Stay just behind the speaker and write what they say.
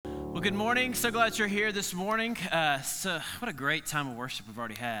Well, good morning. So glad you're here this morning. What a great time of worship we've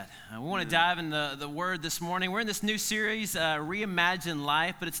already had. We want to dive in the Word this morning. We're in this new series, Reimagine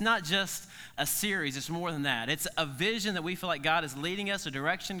Life, but it's not just a series. It's more than that. It's a vision that we feel like God is leading us, a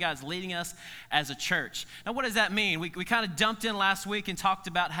direction God's leading us as a church. Now, what does that mean? We kind of jumped in last week and talked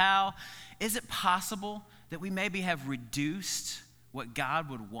about how is it possible that we maybe have reduced what God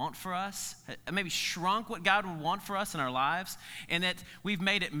would want for us, maybe shrunk what God would want for us in our lives, and that we've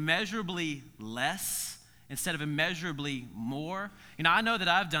made it measurably less instead of immeasurably more. You know, I know that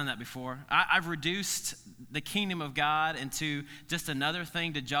I've done that before. I've reduced the kingdom of God into just another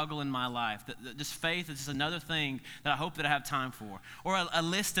thing to juggle in my life. Just faith is just another thing that I hope that I have time for, or a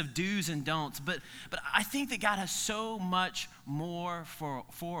list of do's and don'ts. But I think that God has so much more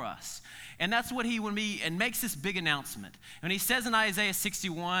for us. And that's what and makes this big announcement. When he says in Isaiah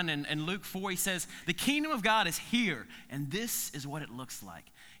 61 and Luke 4, he says, the kingdom of God is here, and this is what it looks like.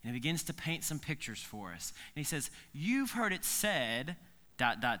 And he begins to paint some pictures for us. And he says, you've heard it said, ...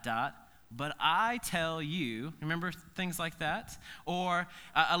 but I tell you, remember things like that? Or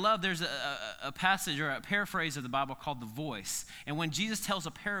I love, there's a passage or a paraphrase of the Bible called The Voice. And when Jesus tells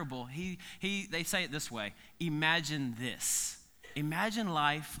a parable, they say it this way, imagine this. Imagine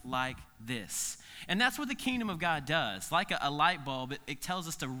life like this. And that's what the kingdom of God does. Like a light bulb, it tells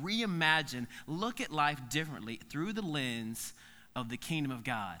us to reimagine, look at life differently through the lens of the kingdom of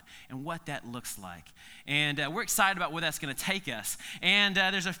God and what that looks like. And we're excited about where that's going to take us. And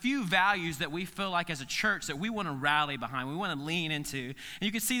there's a few values that we feel like as a church that we want to rally behind, we want to lean into. And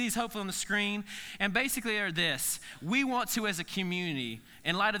you can see these hopefully on the screen. And basically they're this. We want to, as a community,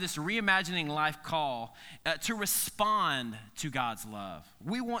 in light of this reimagining life call, to respond to God's love.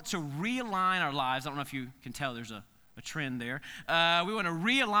 We want to realign our lives. I don't know if you can tell there's a trend there. We want to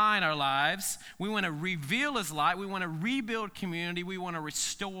realign our lives. We want to reveal his light. We want to rebuild community. We want to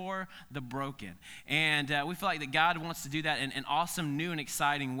restore the broken. And we feel like that God wants to do that in awesome, new, and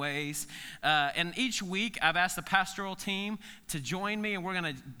exciting ways. And each week, I've asked the pastoral team to join me, and we're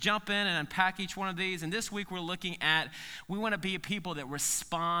going to jump in and unpack each one of these. And this week, we're looking at, we want to be a people that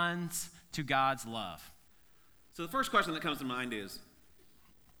responds to God's love. So the first question that comes to mind is,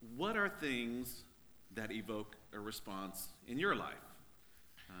 what are things that evoke a response in your life?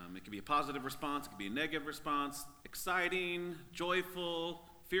 It could be a positive response, it could be a negative response, exciting, joyful,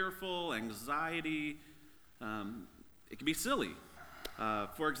 fearful, anxiety. It could be silly.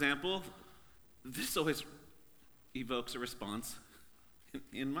 For example, this always evokes a response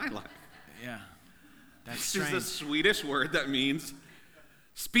in my life. Yeah, that's this strange. This is a Swedish word that means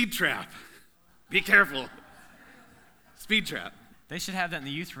speed trap. Be careful. Speed trap. They should have that in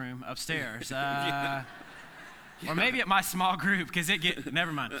the youth room upstairs. Yeah. Or maybe at my small group, because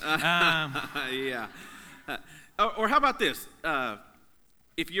never mind. Yeah. Or how about this?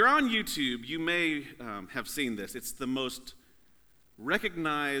 If you're on YouTube, you may have seen this. It's the most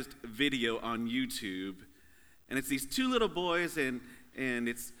recognized video on YouTube. And it's these two little boys, and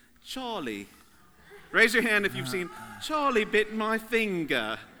it's Charlie. Raise your hand if you've seen, Charlie bit my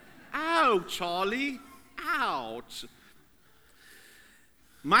finger. Ow, Charlie. Ouch.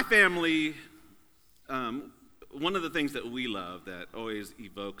 My family, one of the things that we love that always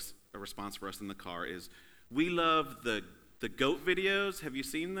evokes a response for us in the car is we love the GOAT videos. Have you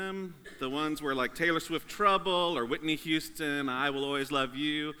seen them? The ones where like Taylor Swift Trouble or Whitney Houston, I Will Always Love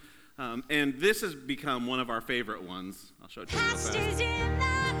You. And this has become one of our favorite ones. I'll show it to you real fast.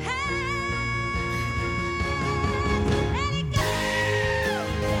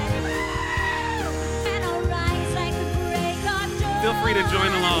 Feel free to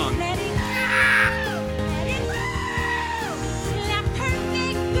join along.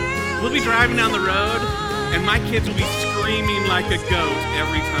 We'll be driving down the road, and my kids will be screaming like a goat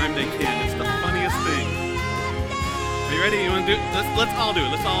every time they can. It's the funniest thing. Are you ready? You want to do it? Let's all do it.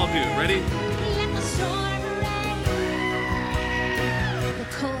 Let's all do it. Ready? The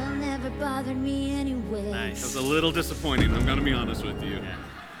cold never bothered me anyway. Nice. That was a little disappointing, I'm going to be honest with you. Yeah.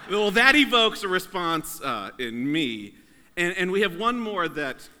 Well, that evokes a response in me. And we have one more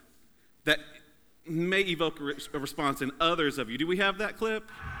that may evoke a response in others of you. Do we have that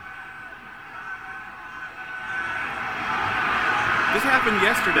clip? This happened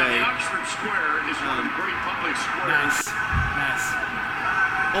yesterday. Oxford Square is one of the great public squares. Nice.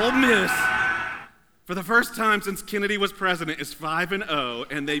 Ole Miss, for the first time since Kennedy was president, is 5-0,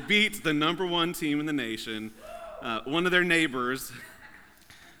 and they beat the number one team in the nation, one of their neighbors.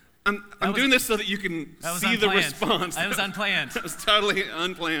 I'm doing this so that you can see the response. That was unplanned. That was totally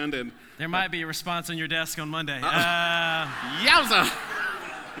unplanned. And there might be a response on your desk on Monday. Yowza!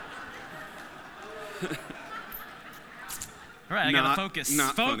 Right, I got to focus.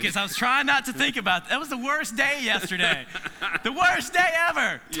 Not Focus. funny. I was trying not to think about that. That was the worst day yesterday. The worst day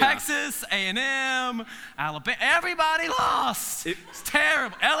ever. Yeah. Texas, A&M, Alabama. Everybody lost. It's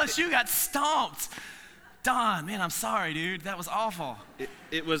terrible. LSU got stomped. Don, man, I'm sorry, dude. That was awful.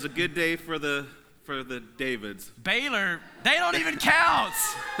 It was a good day for the Davids. Baylor, they don't even count.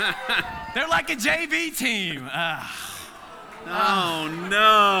 They're like a JV team. Oh,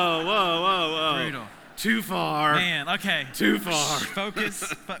 no. Whoa. Brutal. Too far. Man, okay. Too far.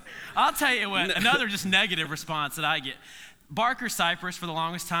 Focus. I'll tell you what, another just negative response that I get. Barker Cypress, for the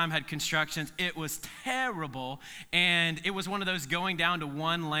longest time, had constructions. It was terrible, and it was one of those going down to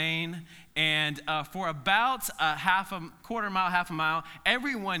one lane. And for about quarter mile, half a mile,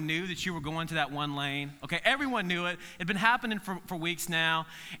 everyone knew that you were going to that one lane. Okay, everyone knew it. It had been happening for weeks now,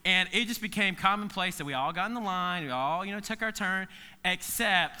 and it just became commonplace that we all got in the line, we all, took our turn,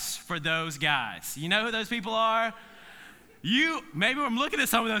 except for those guys. You know who those people are? Maybe I'm looking at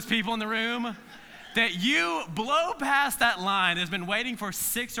some of those people in the room. That you blow past that line has been waiting for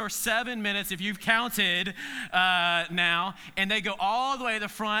 6 or 7 minutes, if you've counted now, and they go all the way to the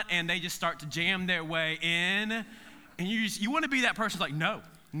front, and they just start to jam their way in, and you want to be that person who's like, no,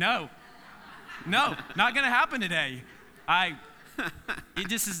 not going to happen today. That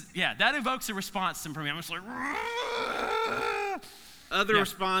evokes a response from me. I'm just like, Other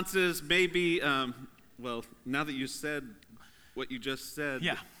responses, maybe, now that you said what you just said,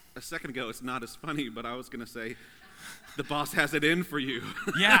 a second ago, it's not as funny, but I was going to say, the boss has it in for you.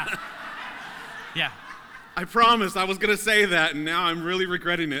 Yeah. I promised I was going to say that, and now I'm really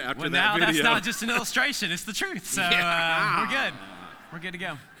regretting it after that video. That's not just an illustration. It's the truth. So we're good. We're good to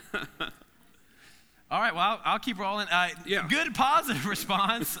go. All right, well, I'll keep rolling. Good positive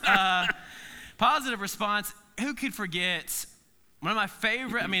response. Positive response. Who could forget one of my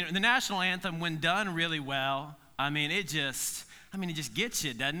favorite, the national anthem, when done really well, it just gets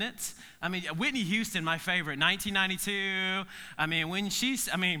you, doesn't it? Whitney Houston, my favorite, 1992.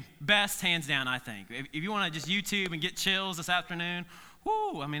 Best hands down, I think. If you want to just YouTube and get chills this afternoon,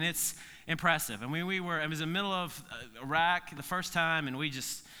 it's impressive. It was in the middle of Iraq the first time, and we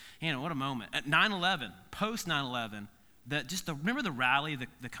just, what a moment. At 9/11, post 9/11, remember the rally,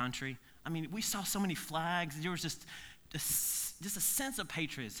 the country? We saw so many flags. There was just a sense of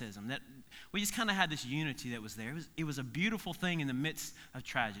patriotism that we just kind of had this unity that was there. It was a beautiful thing in the midst of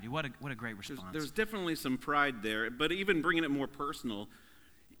tragedy. What a great response. There's definitely some pride there, but even bringing it more personal,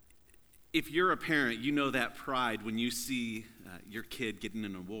 if you're a parent, you know that pride when you see your kid getting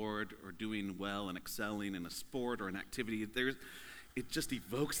an award or doing well and excelling in a sport or an activity. It just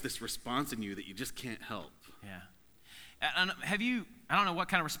evokes this response in you that you just can't help. Yeah. I don't know what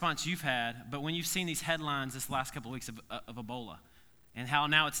kind of response you've had, but when you've seen these headlines this last couple of weeks of Ebola, and how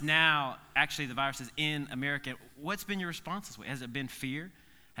now actually the virus is in America, what's been your response this way? Has it been fear?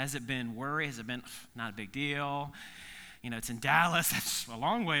 Has it been worry? Has it been, not a big deal? It's in Dallas, that's a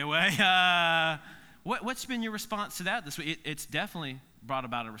long way away. What's been your response to that this week? It's definitely brought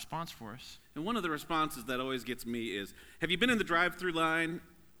about a response for us. And one of the responses that always gets me is, have you been in the drive-through line,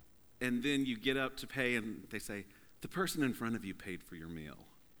 and then you get up to pay, and they say, the person in front of you paid for your meal?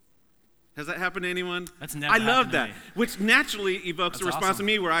 Has that happened to anyone? That's never I love happened to that, me. which naturally evokes That's a response awesome.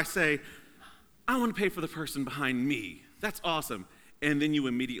 to me where I say, I want to pay for the person behind me. That's awesome. And then you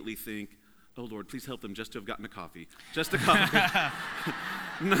immediately think, oh, Lord, please help them just to have gotten a coffee. Just a coffee.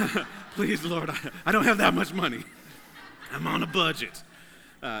 No, please, Lord, I don't have that much money. I'm on a budget.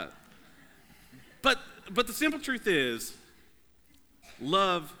 But the simple truth is,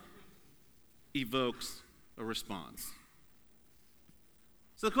 love evokes a response.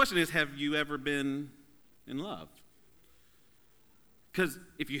 So the question is, have you ever been in love? Because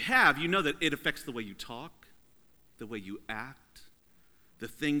if you have, you know that it affects the way you talk, the way you act, the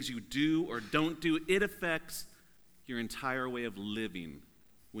things you do or don't do. It affects your entire way of living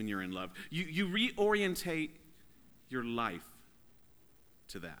when you're in love. You reorientate your life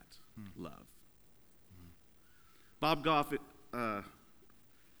to that love. Bob Goff,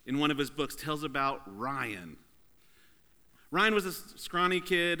 in one of his books, tells about Ryan. Ryan was a scrawny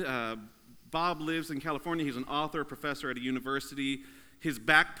kid. Bob lives in California. He's an author, professor at a university. His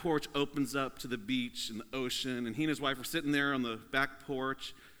back porch opens up to the beach and the ocean, and he and his wife are sitting there on the back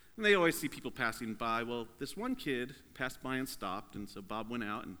porch, and they always see people passing by. Well, this one kid passed by and stopped, and so Bob went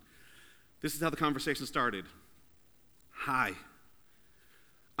out, and this is how the conversation started. Hi,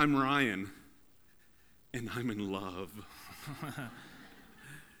 I'm Ryan, and I'm in love.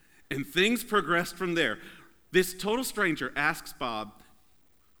 And things progressed from there. This total stranger asks Bob,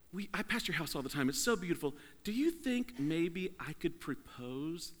 I pass your house all the time. It's so beautiful. Do you think maybe I could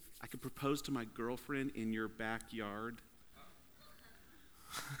propose to my girlfriend in your backyard?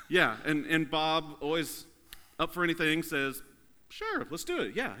 Yeah, and Bob, always up for anything, says, sure, let's do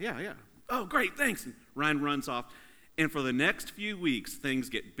it. Yeah. Oh, great, thanks. And Ryan runs off. And for the next few weeks, things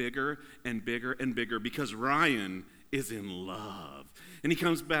get bigger and bigger and bigger because Ryan is in love. And he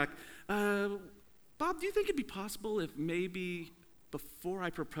comes back, Bob, do you think it'd be possible if maybe before I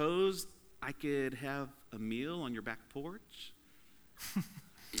propose, I could have a meal on your back porch?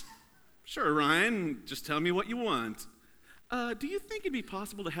 Sure, Ryan, just tell me what you want. Do you think it'd be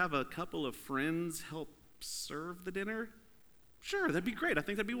possible to have a couple of friends help serve the dinner? Sure, that'd be great. I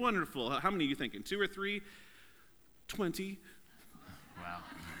think that'd be wonderful. How many are you thinking? 2 or 3? 20. Wow.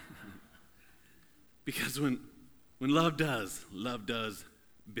 Because when love does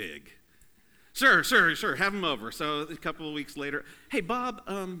big. Sure, have them over. So a couple of weeks later, hey, Bob,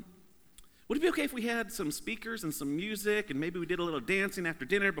 would it be okay if we had some speakers and some music and maybe we did a little dancing after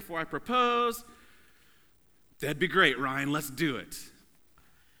dinner before I propose? That'd be great, Ryan. Let's do it.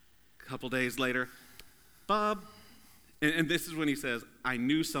 A couple days later, Bob, and this is when he says, I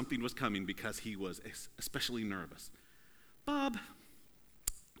knew something was coming because he was especially nervous. Bob,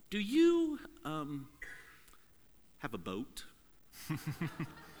 do you have a boat?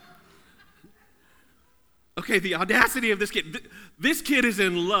 Okay, the audacity of this kid. This kid is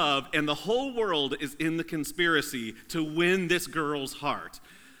in love, and the whole world is in the conspiracy to win this girl's heart.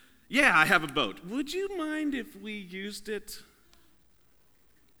 Yeah, I have a boat. Would you mind if we used it?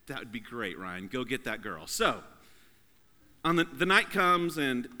 That would be great, Ryan. Go get that girl. So, on the night comes,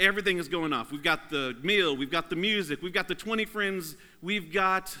 and everything is going off. We've got the meal, we've got the music, we've got the 20 friends, we've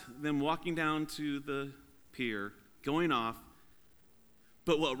got them walking down to the pier, going off.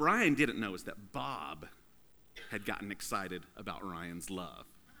 But what Ryan didn't know is that Bob had gotten excited about Ryan's love.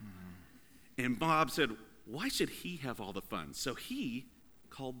 Mm-hmm. And Bob said, why should he have all the fun? So he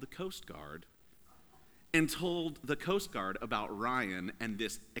called the Coast Guard and told the Coast Guard about Ryan and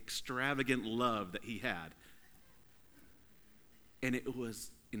this extravagant love that he had. And it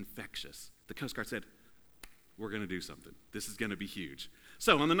was infectious. The Coast Guard said, we're going to do something. This is going to be huge.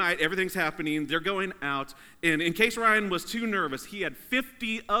 So on the night, everything's happening. They're going out. And in case Ryan was too nervous, he had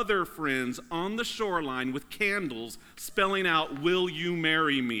 50 other friends on the shoreline with candles spelling out, will you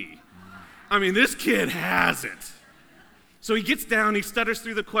marry me? I mean, this kid has it. So he gets down. He stutters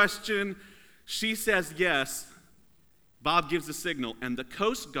through the question. She says yes. Bob gives the signal. And the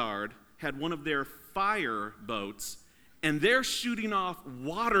Coast Guard had one of their fire boats, and they're shooting off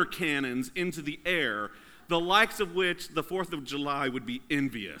water cannons into the air, the likes of which the 4th of July would be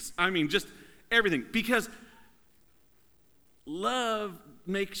envious. I mean, just everything. Because love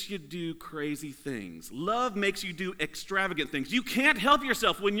makes you do crazy things. Love makes you do extravagant things. You can't help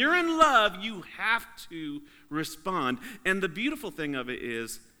yourself. When you're in love, you have to respond. And the beautiful thing of it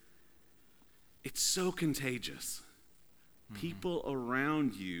is, it's so contagious. Mm-hmm. People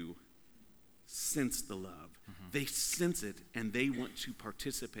around you sense the love. Mm-hmm. They sense it, and they want to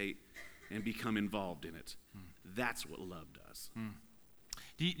participate and become involved in it. That's what love does.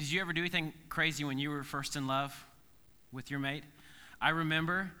 Did you ever do anything crazy when you were first in love with your mate? I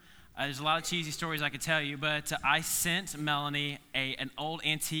remember, there's a lot of cheesy stories I could tell you, but I sent Melanie an old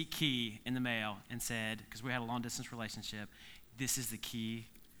antique key in the mail and said, because we had a long-distance relationship, this is the key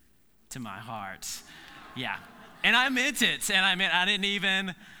to my heart. Yeah. And I meant it. And I didn't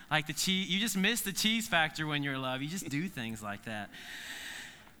even, like the cheese, you just miss the cheese factor when you're in love. You just do things like that.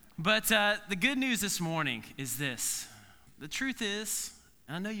 But the good news this morning is this. The truth is,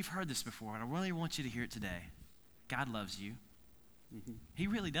 and I know you've heard this before, and I really want you to hear it today. God loves you. Mm-hmm. He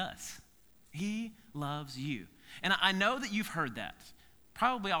really does. He loves you. And I know that you've heard that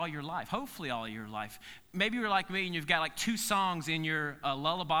probably all your life, hopefully all your life. Maybe you're like me and you've got like 2 songs in your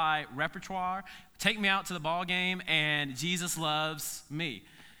lullaby repertoire. Take Me Out to the Ball Game and Jesus Loves Me.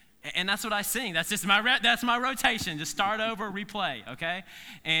 And that's what I sing. That's just that's my rotation. Just start over, replay, okay?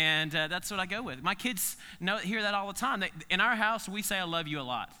 And that's what I go with. My kids hear that all the time. In our house, we say I love you a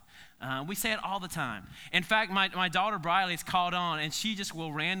lot. We say it all the time. In fact, my daughter Briley's called on, and she just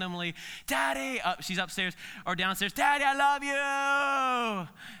will randomly, Daddy, she's upstairs or downstairs, Daddy, I love you.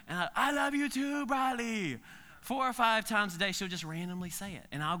 And I love you too, Briley. 4 or 5 times a day, she'll just randomly say it.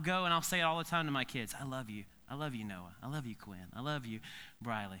 And I'll go and I'll say it all the time to my kids. I love you. I love you, Noah. I love you, Quinn. I love you,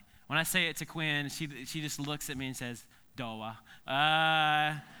 Briley. When I say it to Quinn, she just looks at me and says, Doa.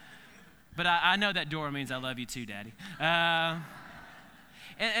 But I know that Dora means I love you too, Daddy. And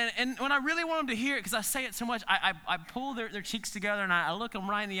when I really want them to hear it, because I say it so much, I pull their cheeks together and I look them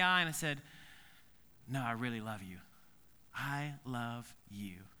right in the eye and I said, no, I really love you. I love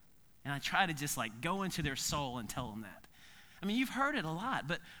you. And I try to just like go into their soul and tell them that. I mean, you've heard it a lot,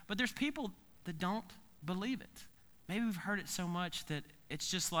 but there's people that don't believe it. maybe we've heard it so much that it's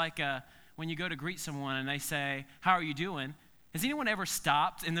just like when you go to greet someone and they say, "How are you doing?" Has anyone ever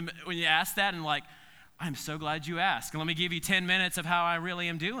stopped when you ask that and like, "I'm so glad you asked. Let me give you 10 minutes of how I really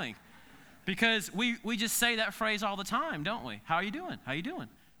am doing." Because we just say that phrase all the time, don't we? How are you doing? How are you doing?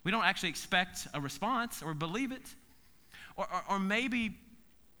 We don't actually expect a response or believe it. Or maybe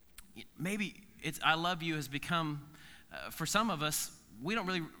it's "I love you" has become, for some of us, we don't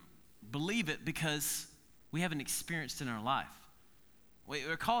really believe it because we haven't experienced it in our life.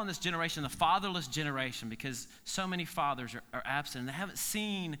 We're calling this generation the fatherless generation because so many fathers are absent and they haven't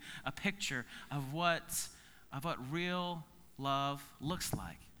seen a picture of what real love looks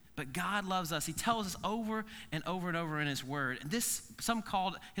like. But God loves us. He tells us over and over and over in his word. And this, some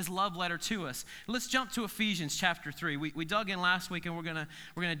called his love letter to us. Let's jump to Ephesians chapter 3. We dug in last week and we're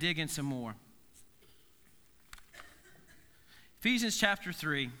gonna dig in some more. Ephesians chapter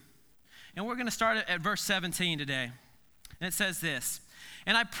 3. And we're gonna start at verse 17 today. And it says this: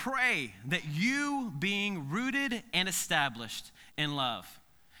 "And I pray that you, being rooted and established in love."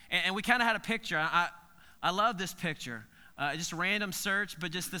 And we kind of had a picture. I love this picture. Just a random search,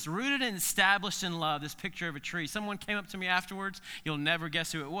 but just this rooted and established in love, this picture of a tree. Someone came up to me afterwards. You'll never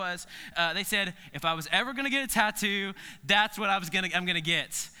guess who it was. They said, if I was ever going to get a tattoo, that's what I'm going to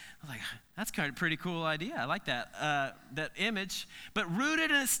get. I was like, that's kind of a pretty cool idea. I like that image. But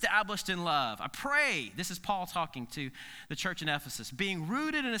rooted and established in love. I pray, this is Paul talking to the church in Ephesus, being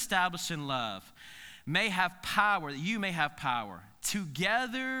rooted and established in love, may have power, that you may have power,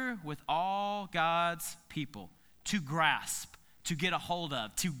 together with all God's people, to grasp, to get a hold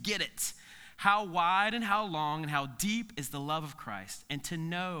of, to get it, how wide and how long and how deep is the love of Christ, and to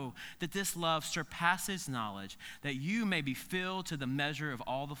know that this love surpasses knowledge, that you may be filled to the measure of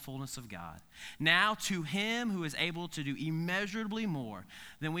all the fullness of God. Now to him who is able to do immeasurably more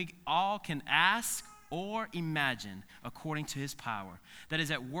than we all can ask or imagine, according to his power that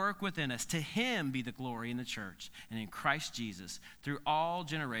is at work within us. To him be the glory in the church and in Christ Jesus through all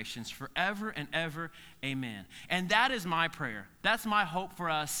generations, forever and ever. Amen. And that is my prayer. That's my hope for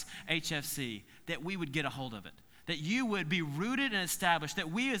us, HFC, that we would get a hold of it, that you would be rooted and established,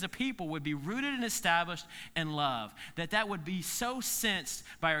 that we as a people would be rooted and established in love, that would be so sensed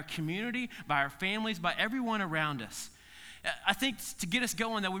by our community, by our families, by everyone around us. I think to get us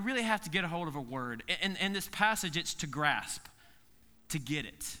going, that we really have to get a hold of a word. In this passage, it's to grasp, to get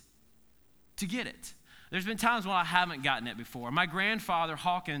it, to get it. There's been times when I haven't gotten it before. My grandfather,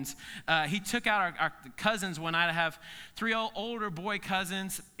 Hawkins, he took out our cousins one night. I have three older boy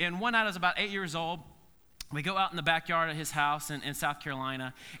cousins, and one night I was about 8 years old. We go out in the backyard of his house in South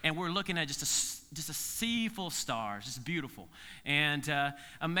Carolina, and we're looking at just a sea full of stars, just beautiful and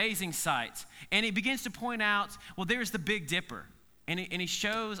amazing sights. And he begins to point out, well, there's the Big Dipper. And he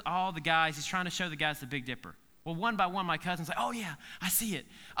shows all the guys, he's trying to show the guys the Big Dipper. Well, one by one, my cousin's like, oh yeah, I see it.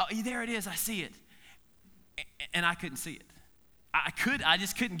 Oh, there it is, I see it. And I couldn't see it. I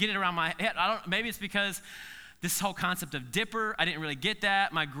just couldn't get it around my head. Maybe it's because this whole concept of dipper, I didn't really get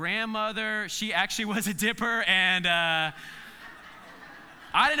that. My grandmother, she actually was a dipper, and I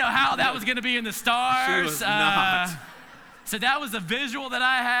didn't know how that was going to be in the stars. She was not. So that was a visual that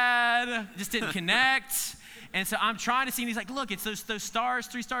I had. It just didn't connect. And so I'm trying to see, and he's like, look, it's those stars,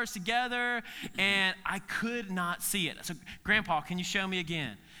 3 stars together, and I could not see it. So, Grandpa, can you show me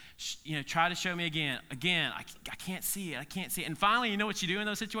again? Try to show me again. Again, I can't see it. I can't see it. And finally, you know what you do in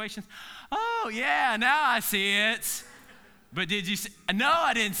those situations? Oh, yeah, now I see it. But did you see? No,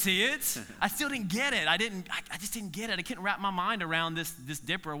 I didn't see it. I still didn't get it. I just didn't get it. I couldn't wrap my mind around this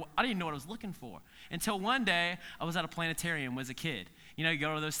dipper. I didn't even know what I was looking for. Until one day, I was at a planetarium as a kid. You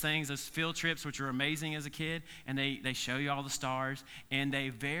go to those things, those field trips, which are amazing as a kid, and they show you all the stars, and they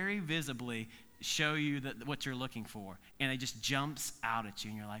very visibly show you what you're looking for, and it just jumps out at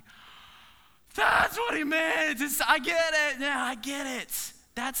you, and you're like, that's what he meant. I get it. Now I get it.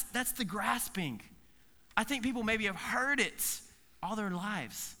 That's the grasping. I think people maybe have heard it all their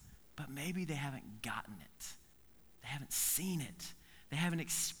lives, but maybe they haven't gotten it. They haven't seen it. They haven't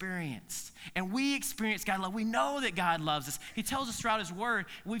experienced. And we experience God's love. We know that God loves us. He tells us throughout his word.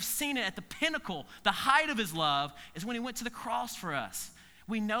 We've seen it at the pinnacle. The height of his love is when he went to the cross for us.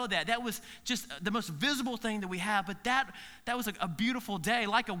 We know that. That was just the most visible thing that we have, but that was a beautiful day,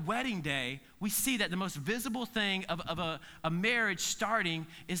 like a wedding day. We see that the most visible thing of a marriage starting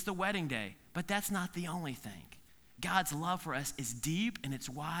is the wedding day, but that's not the only thing. God's love for us is deep and it's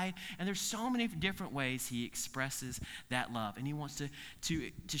wide, and there's so many different ways he expresses that love, and he wants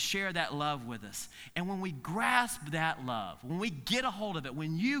to share that love with us. And when we grasp that love, when we get a hold of it,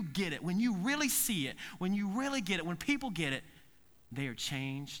 when you get it, when you really see it, when you really get it, when people get it, they are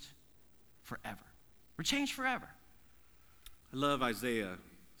changed forever. We're changed forever. I love Isaiah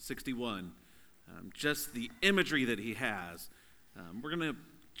 61, just the imagery that he has. We're going to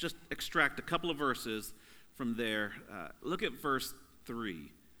just extract a couple of verses from there. Look at verse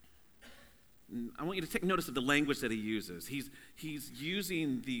 3. I want you to take notice of the language that he uses. He's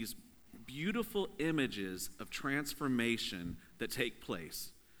using these beautiful images of transformation that take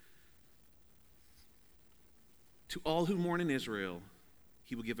place. To all who mourn in Israel,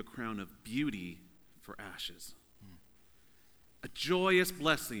 he will give a crown of beauty for ashes. A joyous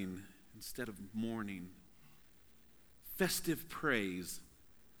blessing instead of mourning. Festive praise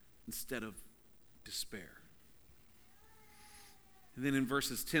instead of despair. And then in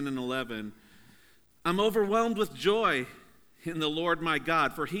verses 10 and 11, I'm overwhelmed with joy in the Lord my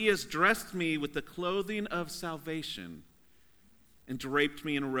God, for he has dressed me with the clothing of salvation and draped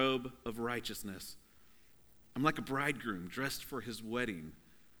me in a robe of righteousness. I'm like a bridegroom dressed for his wedding,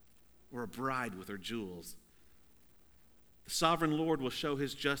 or a bride with her jewels. The sovereign Lord will show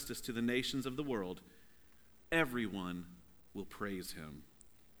his justice to the nations of the world. Everyone will praise him.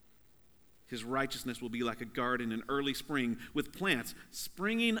 His righteousness will be like a garden in early spring with plants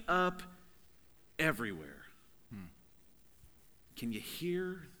springing up everywhere. Can you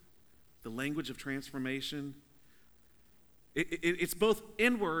hear the language of transformation? It's both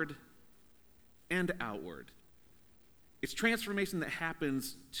inward and outward. It's transformation that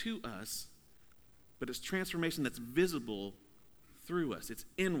happens to us, but it's transformation that's visible through us. It's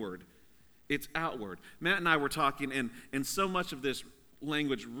inward, it's outward. Matt and I were talking, and so much of this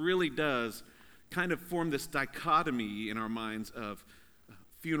language really does kind of form this dichotomy in our minds of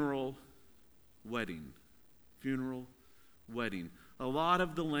funeral, wedding. Funeral, wedding. A lot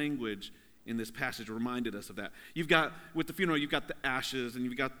of the language in this passage reminded us of that. You've got, with the funeral, you've got the ashes, and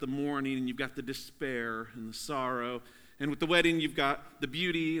you've got the mourning, and you've got the despair and the sorrow. And with the wedding, you've got the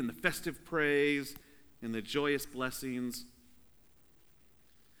beauty and the festive praise and the joyous blessings.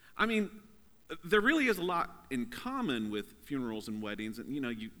 I mean, there really is a lot in common with funerals and weddings. And,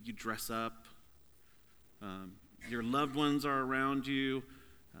 you dress up. Your loved ones are around you.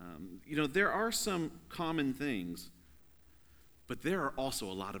 There are some common things, but there are also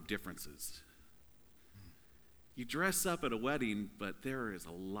a lot of differences. You dress up at a wedding, but there is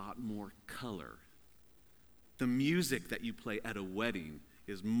a lot more color. The music that you play at a wedding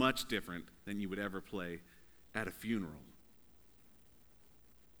is much different than you would ever play at a funeral.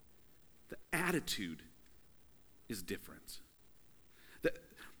 The attitude is different.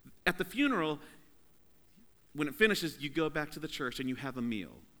 At the funeral, when it finishes, you go back to the church and you have a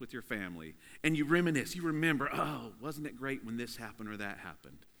meal with your family. And you reminisce. You remember, oh, wasn't it great when this happened or that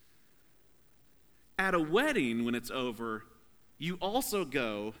happened? At a wedding, when it's over, you also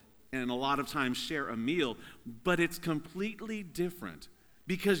go and a lot of times share a meal, but it's completely different.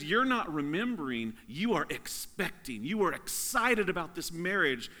 Because you're not remembering, you are expecting. You are excited about this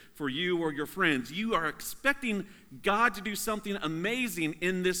marriage for you or your friends. You are expecting God to do something amazing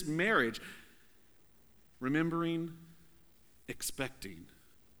in this marriage. Remembering, expecting.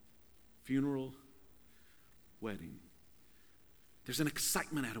 Funeral, wedding. There's an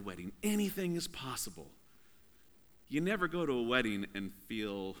excitement at a wedding. Anything is possible. You never go to a wedding and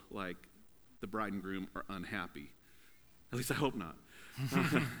feel like the bride and groom are unhappy. At least I hope not.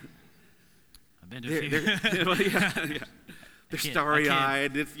 I've been to a few. They're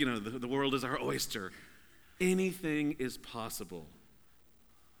starry-eyed. It's, the world is our oyster. Anything is possible.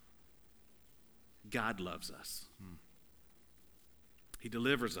 God loves us. He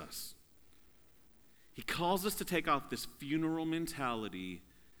delivers us. He calls us to take off this funeral mentality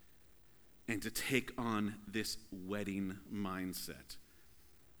and to take on this wedding mindset.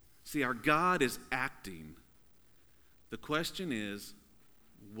 See, our God is acting. The question is,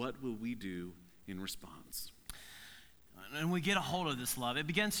 what will we do in response? And we get a hold of this love. It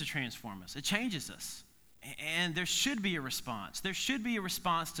begins to transform us. It changes us. And there should be a response. There should be a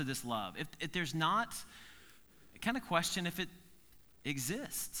response to this love. If there's not, I kind of question if it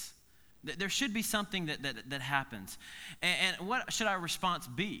exists. There should be something that happens. And what should our response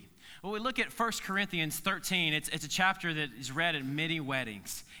be? Well, we look at 1 Corinthians 13. It's a chapter that is read at many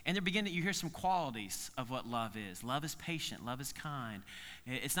weddings. And you hear some qualities of what love is. Love is patient. Love is kind.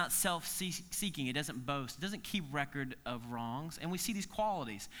 It's not self-seeking. It doesn't boast. It doesn't keep record of wrongs. And we see these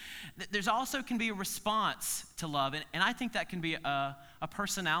qualities. There's also can be a response to love. And I think that can be a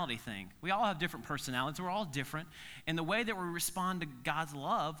personality thing. We all have different personalities. We're all different. And the way that we respond to God's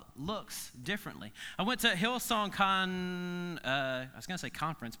love looks differently. I went to Hillsong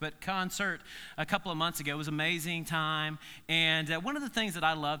concert a couple of months ago. It was an amazing time. And one of the things that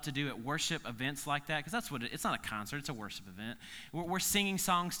I love to do at worship events like that, because that's what it's not a concert, it's a worship event. We're singing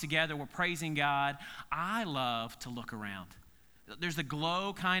songs together. We're praising God. I love to look around. There's the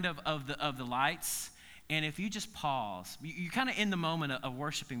glow kind of the lights. And if you just pause, you're kind of in the moment of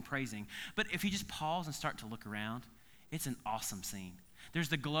worshiping, praising. But if you just pause and start to look around, it's an awesome scene. There's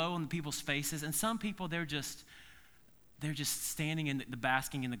the glow on the people's faces. And some people, they're just standing in the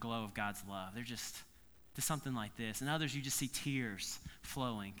basking in the glow of God's love. They're just something like this. And others, you just see tears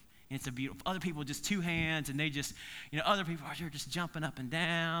flowing. And it's a beautiful, other people just two hands, and they just, other people are just jumping up and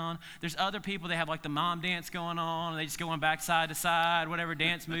down. There's other people, they have like the mom dance going on, and they just going back side to side, whatever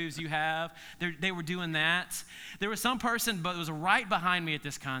dance moves you have. They were doing that. There was some person, but it was right behind me at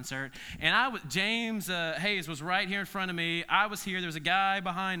this concert, and James Hayes was right here in front of me. I was here, there was a guy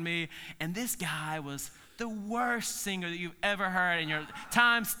behind me, and this guy was the worst singer that you've ever heard in your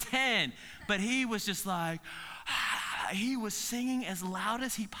times 10, but he was just like, he was singing as loud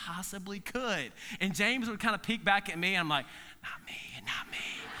as he possibly could. And James would kind of peek back at me, and I'm like, not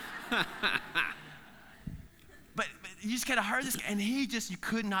me. but you just kind of heard this guy, and you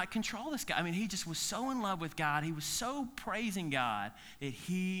could not control this guy. I mean, he just was so in love with God. He was so praising God that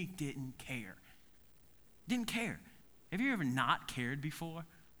he didn't care. Didn't care. Have you ever not cared before?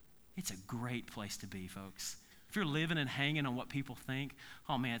 It's a great place to be, folks. If you're living and hanging on what people think,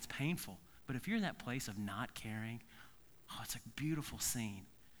 oh man, it's painful. But if you're in that place of not caring, it's a beautiful scene.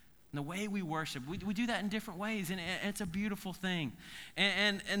 And the way we worship, we do that in different ways, and it's a beautiful thing.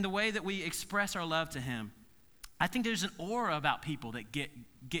 And the way that we express our love to him, I think there's an aura about people that get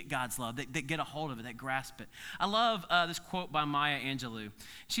God's love, that get a hold of it, that grasp it. I love this quote by Maya Angelou.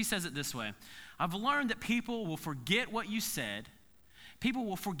 She says it this way: I've learned that people will forget what you said, people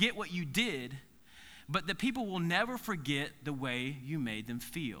will forget what you did, but that people will never forget the way you made them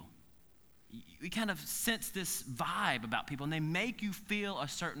feel. We kind of sense this vibe about people, and they make you feel a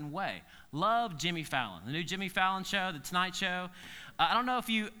certain way. Love Jimmy Fallon, the new Jimmy Fallon show, the Tonight Show. I don't know if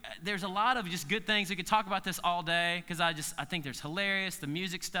there's a lot of just good things. We could talk about this all day, because I think there's hilarious, the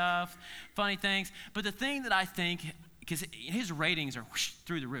music stuff, funny things. But the thing that I think, because his ratings are whoosh,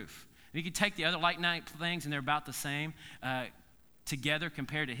 through the roof. You could take the other late night things, and they're about the same together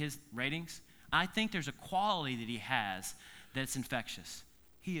compared to his ratings. I think there's a quality that he has that's infectious.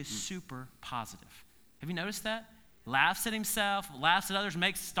 He is super positive. Have you noticed that? Laughs at himself, laughs at others,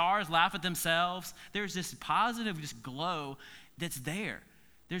 makes stars laugh at themselves. There's this positive just glow that's there.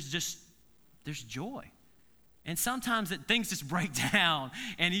 There's joy. And sometimes things just break down,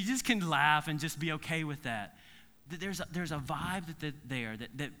 and you just can laugh and just be okay with that. There's a vibe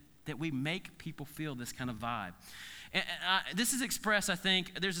that we make people feel this kind of vibe. And this is expressed, I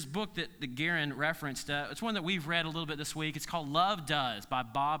think, there's this book that Garen referenced. It's one that we've read a little bit this week. It's called Love Does by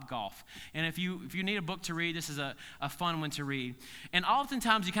Bob Goff. And if you need a book to read, this is a fun one to read. And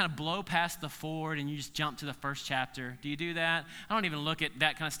oftentimes you kind of blow past the forward and you just jump to the first chapter. Do you do that? I don't even look at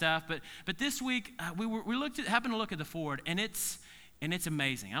that kind of stuff. But this week we happened to look at the forward, and it's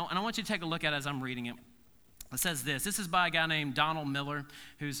amazing. And I want you to take a look at it as I'm reading it. It says this. This is by a guy named Donald Miller,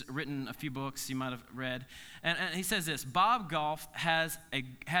 who's written a few books you might have read. And he says this: Bob Goff has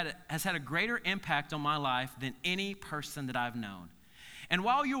had a greater impact on my life than any person that I've known. And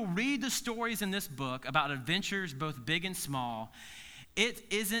while you'll read the stories in this book about adventures both big and small, it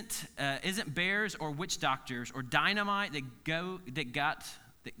isn't bears or witch doctors or dynamite that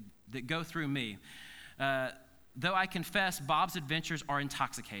go through me. Though I confess Bob's adventures are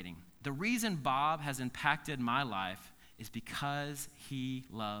intoxicating. The reason Bob has impacted my life is because he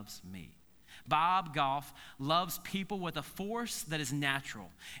loves me. Bob Goff loves people with a force that is natural.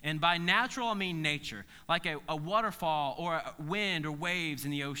 And by natural, I mean nature, like a waterfall or a wind or waves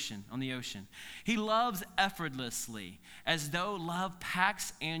on the ocean. He loves effortlessly, as though love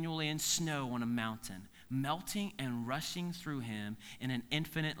packs annually in snow on a mountain, melting and rushing through him in an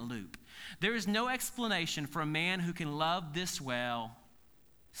infinite loop. There is no explanation for a man who can love this well,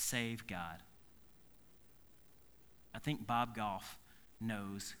 save God. I think Bob Goff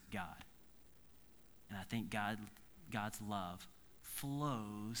knows God. And I think God's love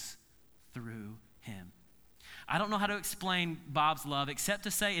flows through him. I don't know how to explain Bob's love except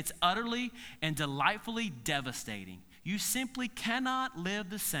to say it's utterly and delightfully devastating. You simply cannot live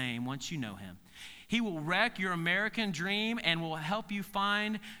the same once you know him. He will wreck your American dream and will help you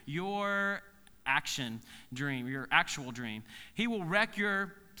find your actual dream. He will wreck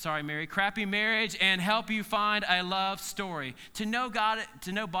your crappy marriage and help you find a love story. To know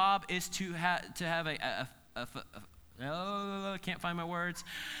Bob is to have I can't find my words.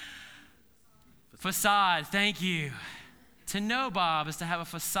 Facade, thank you. To know Bob is to have a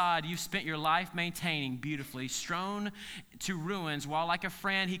facade you've spent your life maintaining beautifully, strewn to ruins, while like a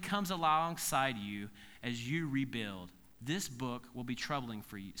friend, he comes alongside you as you rebuild. This book will be troubling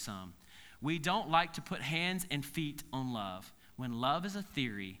for you some. We don't like to put hands and feet on love. When love is a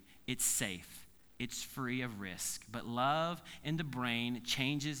theory, it's safe. It's free of risk. But love in the brain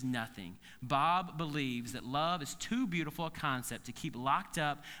changes nothing. Bob believes that love is too beautiful a concept to keep locked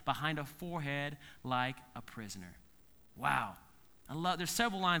up behind a forehead like a prisoner. Wow. There's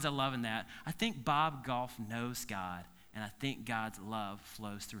several lines I love in that. I think Bob Goff knows God, and I think God's love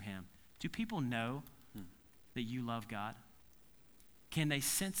flows through him. Do people know that you love God? Can they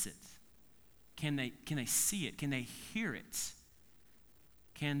sense it? Can they see it? Can they hear it?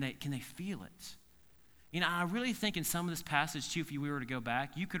 Can they feel it? You know, I really think in some of this passage, too, if we were to go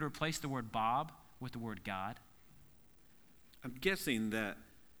back, you could replace the word Bob with the word God. I'm guessing that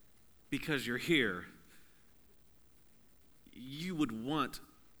because you're here, you would want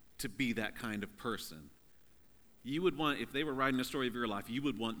to be that kind of person. You would want, if they were writing a story of your life, you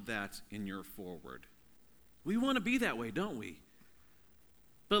would want that in your foreword. We want to be that way, don't we?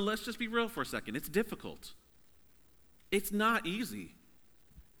 But let's just be real for a second. It's difficult. It's not easy.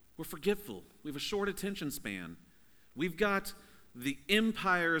 We're forgetful. We have a short attention span. We've got the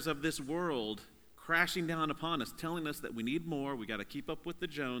empires of this world crashing down upon us, telling us that we need more. We got to keep up with the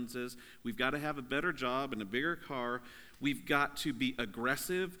Joneses. We've got to have a better job and a bigger car. We've got to be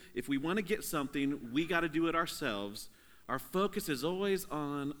aggressive. If we want to get something, we got to do it ourselves. Our focus is always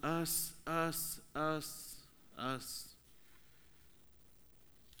on us, us, us, us.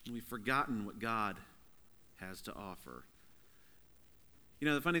 And we've forgotten what God has to offer. You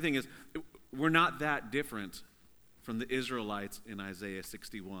know, the funny thing is, we're not that different from the Israelites in Isaiah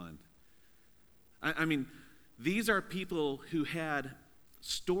 61. I mean, these are people who had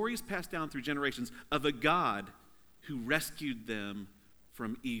stories passed down through generations of a God who rescued them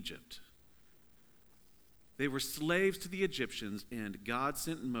from Egypt. They were slaves to the Egyptians, and God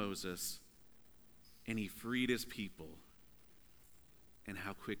sent Moses, and he freed his people. And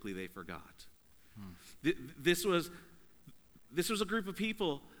how quickly they forgot. This was a group of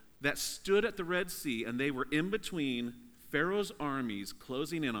people that stood at the Red Sea, and they were in between Pharaoh's armies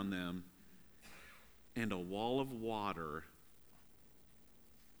closing in on them and a wall of water.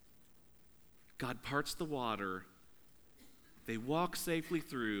 God parts the water. They walk safely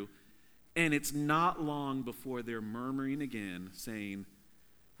through, and it's not long before they're murmuring again, saying,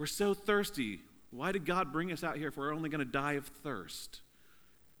 "We're so thirsty. Why did God bring us out here if we're only going to die of thirst?"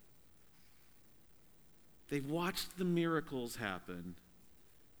 They watched the miracles happen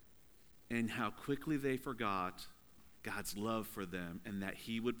and how quickly they forgot God's love for them and that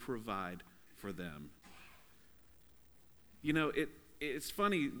he would provide for them. You know, it's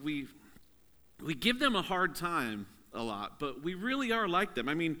funny, we give them a hard time a lot, but we really are like them.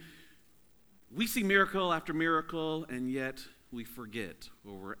 I mean, we see miracle after miracle, and yet we forget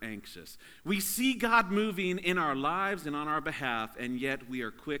or we're anxious. We see God moving in our lives and on our behalf, and yet we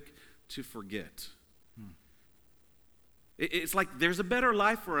are quick to forget. It's like there's a better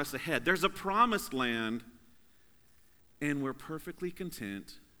life for us ahead. There's a promised land, and we're perfectly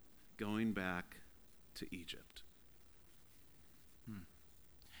content going back to Egypt.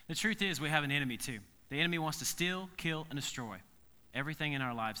 The truth is we have an enemy too. The enemy wants to steal, kill, and destroy everything in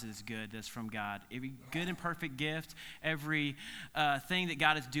our lives that is good, that's from God. Every good and perfect gift, every thing that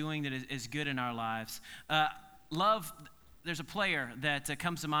God is doing that is good in our lives. Love, there's a player that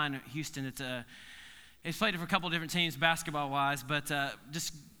comes to mind in Houston. He's played for a couple of different teams basketball-wise, but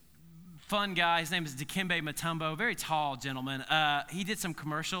just fun guy. His name is Dikembe Mutombo, very tall gentleman. He did some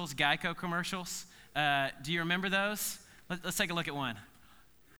commercials, Geico commercials. Do you remember those? Let's take a look at one.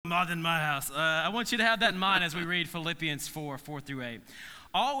 More than my house. I want you to have that in mind as we read Philippians 4:4-8.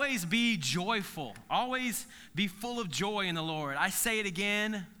 Always be joyful. Always be full of joy in the Lord. I say it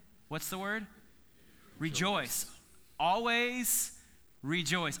again. What's the word? Rejoice. Always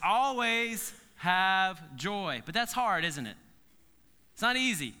rejoice. Always have joy. But that's hard, isn't it? It's not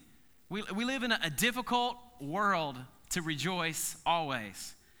easy. We live in a difficult world to rejoice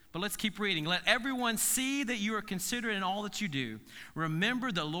always. But let's keep reading. Let everyone see that you are considerate in all that you do.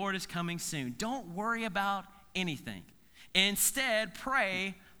 Remember the Lord is coming soon. Don't worry about anything. Instead,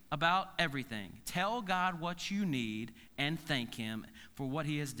 pray about everything. Tell God what you need and thank him for what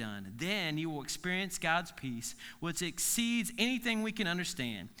he has done. Then you will experience God's peace, which exceeds anything we can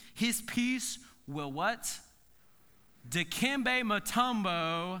understand. His peace will what? Dikembe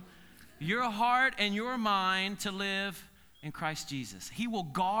Mutombo your heart and your mind to live in Christ Jesus. He will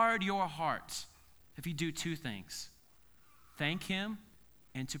guard your heart if you do two things: thank him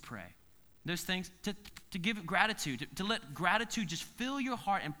and to pray. Those things, to give gratitude, to let gratitude just fill your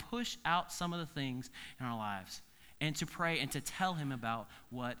heart and push out some of the things in our lives. And to pray and to tell him about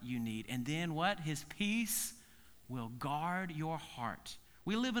what you need. And then what? His peace will guard your heart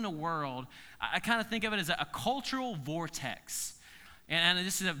We live in a world, I kind of think of it as a cultural vortex. And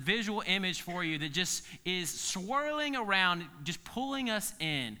this is a visual image for you that just is swirling around, just pulling us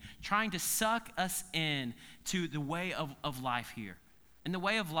in, trying to suck us in to the way of life here. And the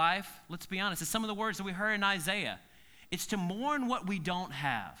way of life, let's be honest, is some of the words that we heard in Isaiah. It's to mourn what we don't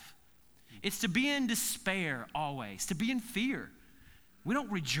have. It's to be in despair always, to be in fear. We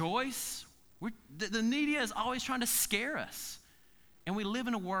don't rejoice. The media is always trying to scare us. And we live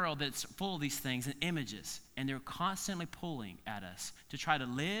in a world that's full of these things and images, and they're constantly pulling at us to try to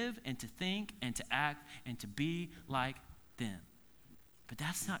live and to think and to act and to be like them. But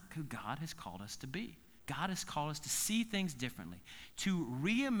that's not who God has called us to be. God has called us to see things differently, to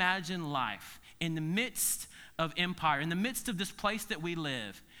reimagine life in the midst of empire, in the midst of this place that we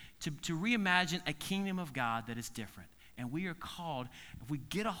live, to reimagine a kingdom of God that is different. And we are called, if we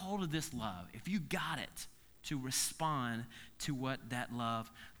get a hold of this love, if you got it, to respond to what that love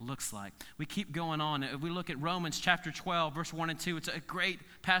looks like. We keep going on. If we look at Romans chapter 12, verse 1 and 2, it's a great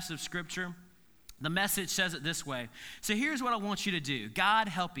passage of scripture. The Message says it this way. So here's what I want you to do. God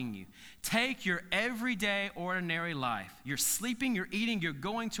helping you. Take your everyday, ordinary life. You're sleeping, you're eating, you're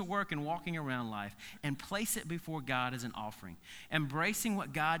going to work and walking around life, and place it before God as an offering. Embracing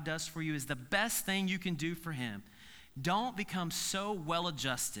what God does for you is the best thing you can do for him. Don't become so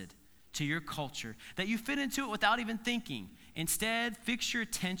well-adjusted to your culture that you fit into it without even thinking. Instead, fix your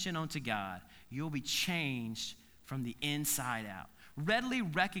attention onto God. You'll be changed from the inside out. Readily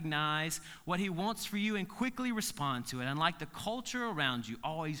recognize what he wants for you and quickly respond to it. Unlike the culture around you,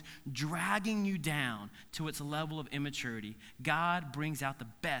 always dragging you down to its level of immaturity, God brings out the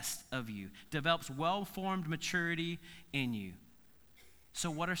best of you, develops well-formed maturity in you. So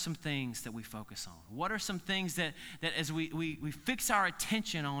what are some things that we focus on? What are some things that as we fix our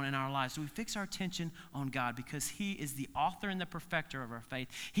attention on in our lives? We fix our attention on God because he is the author and the perfecter of our faith.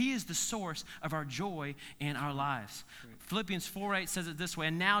 He is the source of our joy in our lives. Right. Philippians 4:8 says it this way,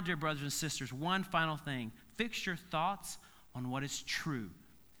 and now, dear brothers and sisters, one final thing. Fix your thoughts on what is true,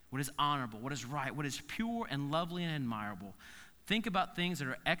 what is honorable, what is right, what is pure and lovely and admirable. Think about things that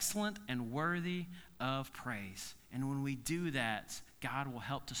are excellent and worthy of praise. And when we do that, God will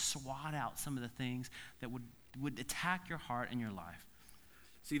help to swat out some of the things that would attack your heart and your life.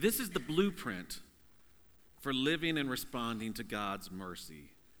 See, this is the blueprint for living and responding to God's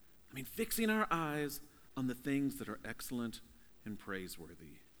mercy. I mean, fixing our eyes on the things that are excellent and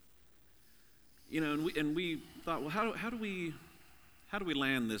praiseworthy. You know, and we thought, well, how do we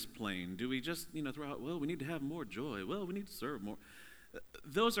land this plane? Do we just, throw out, well, we need to have more joy. Well, we need to serve more.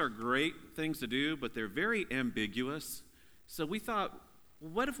 Those are great things to do, but they're very ambiguous. So we thought,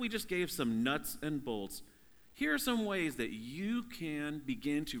 what if we just gave some nuts and bolts? Here are some ways that you can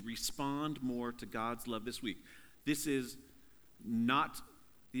begin to respond more to God's love this week. This is not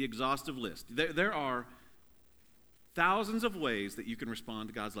the exhaustive list. There are thousands of ways that you can respond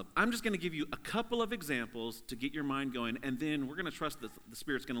to God's love. I'm just going to give you a couple of examples to get your mind going, and then we're going to trust that the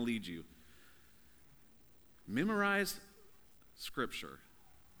Spirit's going to lead you. Memorize Scripture.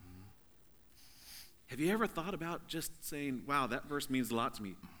 Have you ever thought about just saying, wow, that verse means a lot to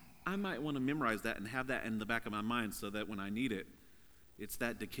me? I might want to memorize that and have that in the back of my mind so that when I need it, it's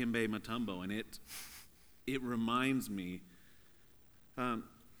that Dikembe Mutombo, and it reminds me.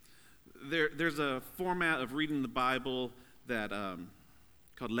 There's a format of reading the Bible that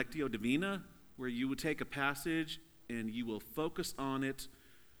called Lectio Divina, where you would take a passage and you will focus on it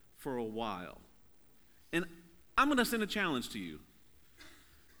for a while. And I'm going to send a challenge to you.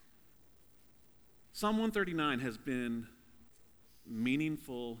 Psalm 139 has been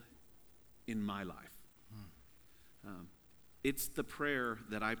meaningful in my life. It's the prayer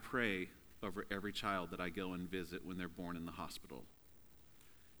that I pray over every child that I go and visit when they're born in the hospital.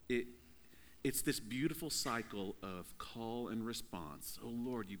 It's this beautiful cycle of call and response. Oh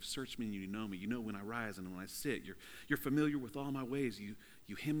Lord, you've searched me and you know me. You know when I rise and when I sit. You're familiar with all my ways.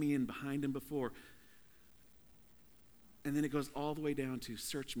 You hem me in behind and before. And then it goes all the way down to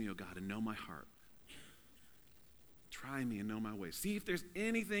search me, O God, and know my heart. Try me and know my ways. See if there's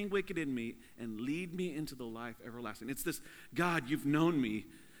anything wicked in me and lead me into the life everlasting. It's this, God, you've known me.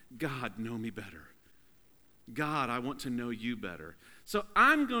 God, know me better. God, I want to know you better. So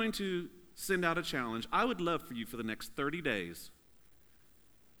I'm going to send out a challenge. I would love for you for the next 30 days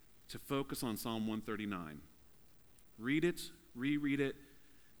to focus on Psalm 139. Read it, reread it.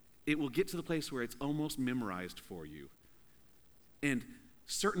 It will get to the place where it's almost memorized for you. And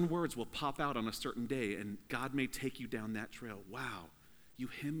certain words will pop out on a certain day, and God may take you down that trail. Wow, you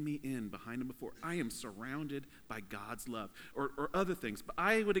hem me in behind and before. I am surrounded by God's love, or other things. But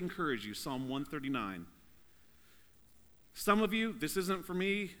I would encourage you, Psalm 139. Some of you, this isn't for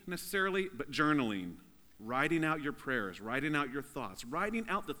me necessarily, but journaling, writing out your prayers, writing out your thoughts, writing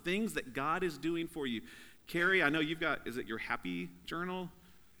out the things that God is doing for you. Carrie, I know you've got, is it your happy journal?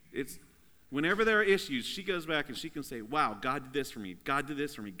 It's whenever there are issues, she goes back and she can say, wow, God did this for me. God did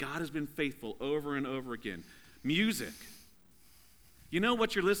this for me. God has been faithful over and over again. Music. You know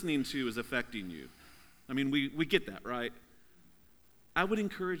what you're listening to is affecting you. I mean, we get that, right? I would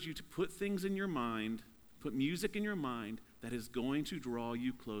encourage you to put things in your mind, put music in your mind that is going to draw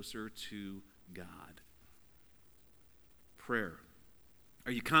you closer to God. Prayer.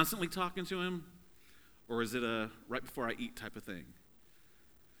 Are you constantly talking to him? Or is it a right before I eat type of thing?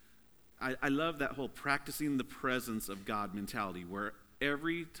 I love that whole practicing the presence of God mentality where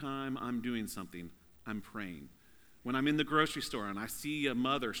every time I'm doing something, I'm praying. When I'm in the grocery store and I see a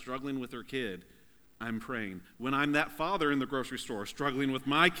mother struggling with her kid, I'm praying. When I'm that father in the grocery store struggling with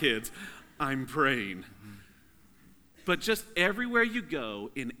my kids, I'm praying. But just everywhere you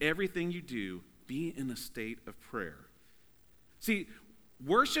go, in everything you do, be in a state of prayer. See,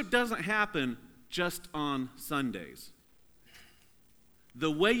 worship doesn't happen just on Sundays.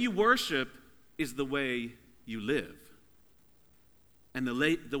 The way you worship is the way you live. And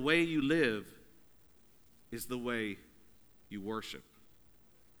the way you live is the way you worship.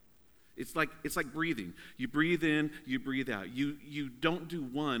 It's like breathing. You breathe in, you breathe out. You don't do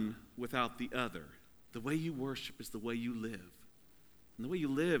one without the other. The way you worship is the way you live. And the way you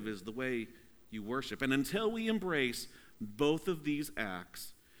live is the way you worship. And until we embrace both of these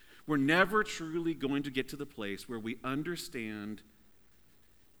acts, we're never truly going to get to the place where we understand,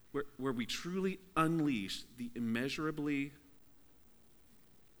 where we truly unleash the immeasurably,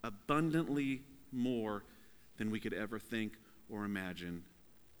 abundantly more than we could ever think or imagine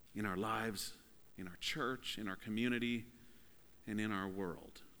in our lives, in our church, in our community, and in our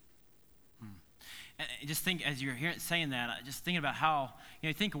world. And just think, as you're saying that, just thinking about how,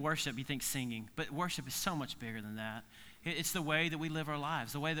 you think of worship, you think singing, but worship is so much bigger than that. It's the way that we live our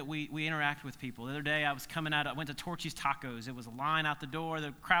lives, the way that we interact with people. The other day, I went to Torchy's Tacos. It was a line out the door.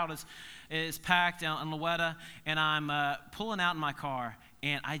 The crowd is packed on Louetta, and I'm pulling out in my car,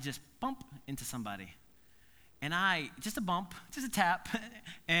 and I just bump into somebody. And just a bump, just a tap,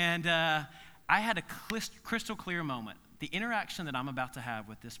 and I had a crystal clear moment. The interaction that I'm about to have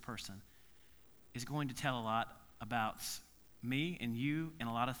with this person is going to tell a lot about me and you and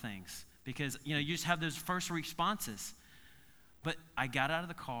a lot of things. Because, you just have those first responses. But I got out of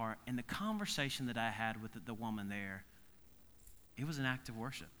the car, and the conversation that I had with the woman there, it was an act of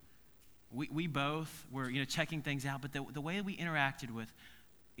worship. We both were, checking things out, but the way we interacted with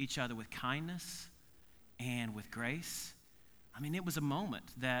each other with kindness and with grace, it was a moment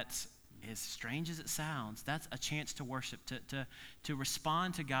that, as strange as it sounds, that's a chance to worship, to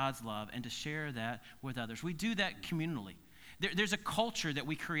respond to God's love and to share that with others. We do that communally. There's a culture that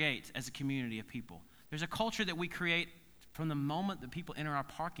we create as a community of people. There's a culture that we create from the moment that people enter our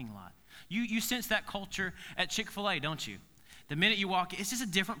parking lot. You sense that culture at Chick-fil-A, don't you? The minute you walk, it's just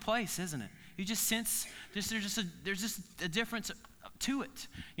a different place, isn't it? You just sense there's just a difference to it.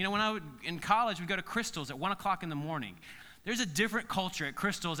 When in college, we'd go to Crystal's at 1 o'clock in the morning. There's a different culture at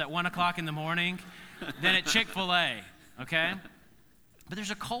Crystal's at 1 o'clock in the morning than at Chick-fil-A, okay? But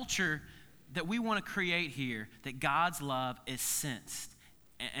there's a culture that we want to create here that God's love is sensed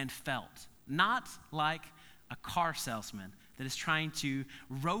and felt. Not like a car salesman that is trying to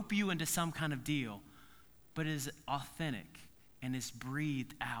rope you into some kind of deal, but is authentic and is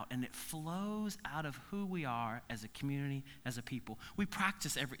breathed out, and it flows out of who we are as a community, as a people. We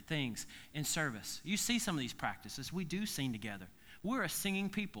practice things in service. You see some of these practices. We do sing together. We're a singing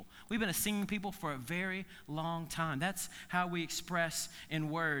people. We've been a singing people for a very long time. That's how we express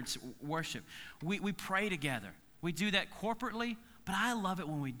in words worship. We pray together. We do that corporately, but I love it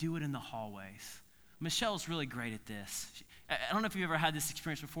when we do it in the hallways. Michelle's really great at this. I don't know if you've ever had this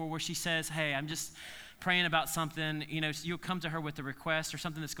experience before where she says, hey, I'm just praying about something, you'll come to her with a request or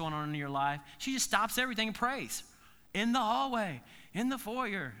something that's going on in your life. She just stops everything and prays in the hallway, in the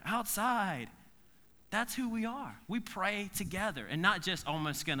foyer, outside. That's who we are. We pray together and not just,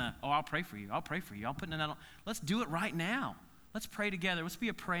 I'll pray for you. I'll pray for you. I'm putting it on. Let's do it right now. Let's pray together. Let's be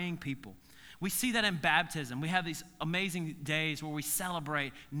a praying people. We see that in baptism. We have these amazing days where we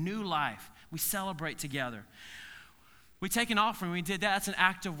celebrate new life. We celebrate together. We take an offering. We did that. That's an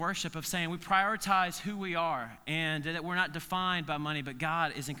act of worship of saying we prioritize who we are and that we're not defined by money, but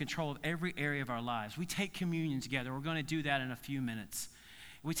God is in control of every area of our lives. We take communion together. We're going to do that in a few minutes.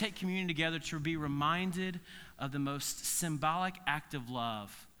 We take communion together to be reminded of the most symbolic act of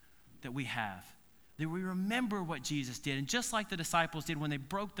love that we have. That we remember what Jesus did. And just like the disciples did when they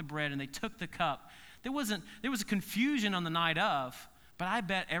broke the bread and they took the cup, There was a confusion on the night of, but I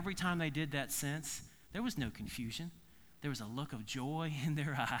bet every time they did that since, there was no confusion. There was a look of joy in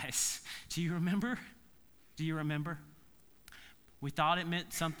their eyes. Do you remember? Do you remember? We thought it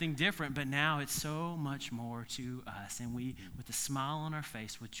meant something different, but now it's so much more to us. And we, with a smile on our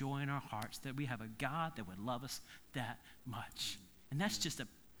face, with joy in our hearts, that we have a God that would love us that much. And that's just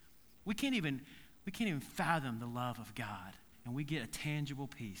we can't even fathom the love of God. And we get a tangible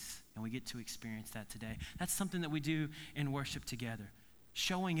peace, and we get to experience that today. That's something that we do in worship together.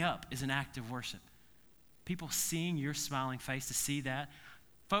 Showing up is an act of worship. People seeing your smiling face, to see that.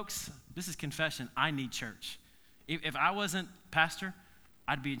 Folks, this is confession. I need church. If I wasn't pastor,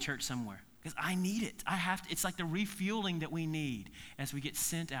 I'd be in church somewhere because I need it. It's like the refueling that we need as we get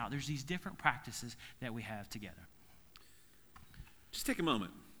sent out. There's these different practices that we have together. Just take a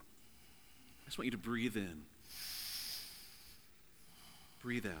moment. I just want you to breathe in.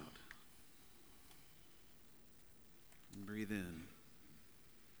 Breathe out. And breathe in.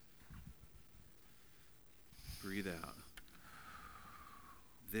 Breathe out.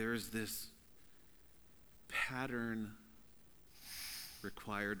 There's this pattern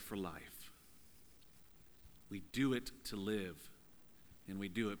required for life. We do it to live, and we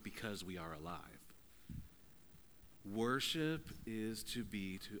do it because we are alive. Worship is to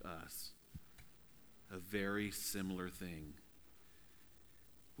be to us a very similar thing.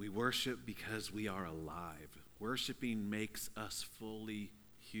 We worship because we are alive. Worshiping makes us fully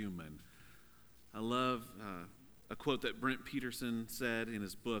human. I love a quote that Brent Peterson said in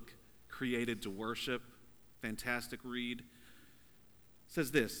his book, Created to Worship. Fantastic read.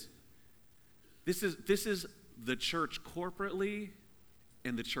 Says this is the church corporately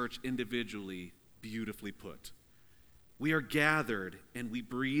and the church individually beautifully put. We are gathered and we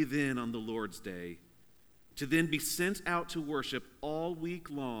breathe in on the Lord's Day to then be sent out to worship all week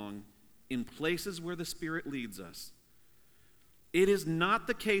long in places where the Spirit leads us. It is not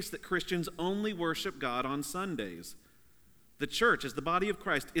the case that Christians only worship God on Sundays. The church, as the body of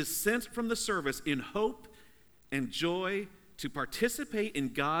Christ, is sent from the service in hope and joy to participate in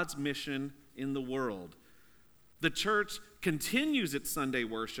God's mission in the world. The church continues its Sunday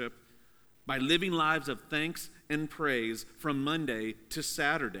worship by living lives of thanks and praise from Monday to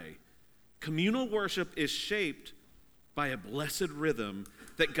Saturday. Communal worship is shaped by a blessed rhythm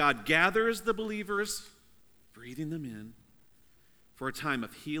that God gathers the believers, breathing them in, for a time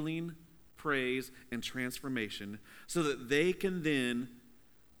of healing, praise, and transformation, so that they can then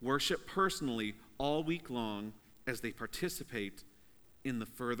worship personally all week long as they participate in the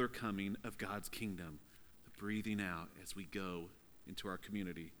further coming of God's kingdom, the breathing out as we go into our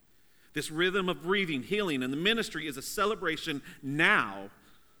community. This rhythm of breathing, healing, and the ministry is a celebration now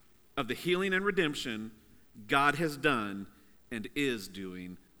of the healing and redemption God has done and is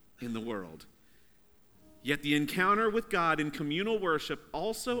doing in the world. Yet the encounter with God in communal worship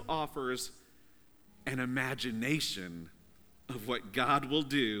also offers an imagination of what God will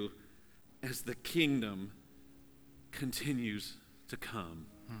do as the kingdom continues to come.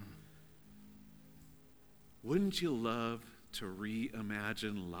 Wouldn't you love to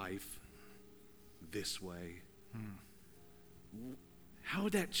reimagine life this way? How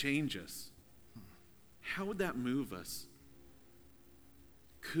would that change us? How would that move us?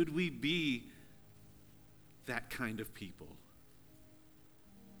 Could we be that kind of people?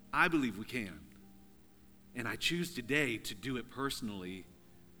 I believe we can. And I choose today to do it personally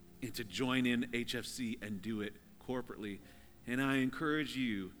and to join in HFC and do it corporately. And I encourage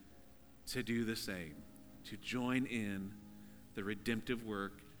you to do the same, to join in the redemptive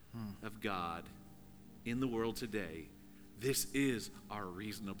work of God in the world today. This is our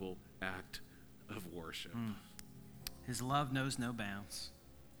reasonable act of worship. His love knows no bounds,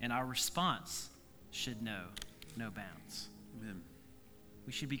 and our response should know no bounds. Amen.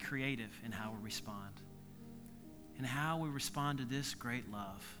 We should be creative in how we respond, and how we respond to this great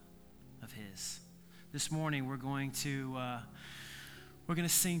love of His. This morning we're going to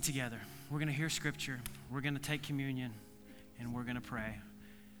sing together. We're going to hear Scripture. We're going to take communion, and we're going to pray.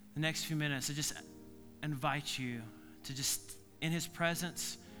 The next few minutes, I just invite you to just, in His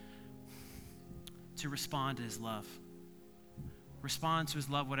presence, to respond to His love. Respond to His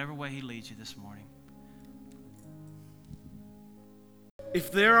love whatever way He leads you this morning.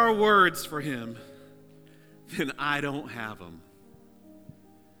 If there are words for Him, then I don't have them.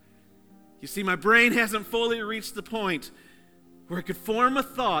 You see, my brain hasn't fully reached the point where it could form a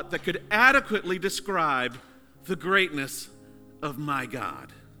thought that could adequately describe the greatness of my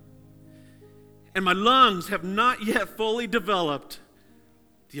God. And my lungs have not yet fully developed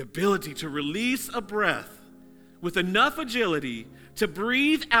the ability to release a breath with enough agility to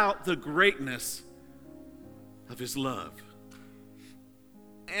breathe out the greatness of his love.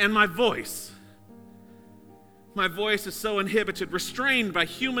 And my voice is so inhibited, restrained by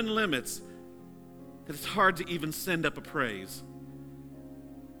human limits, that it's hard to even send up a praise.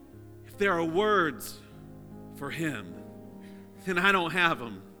 If there are words for him, then I don't have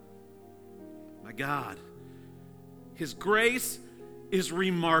them. My God, his grace is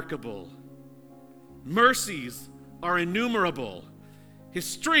remarkable. Mercies are innumerable. His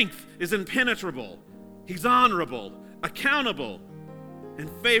strength is impenetrable. He's honorable, accountable, and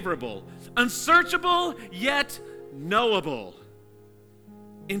favorable. Unsearchable, yet knowable.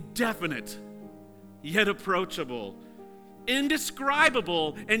 Indefinite, yet approachable.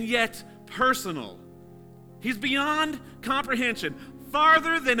 Indescribable, and yet personal. He's beyond comprehension,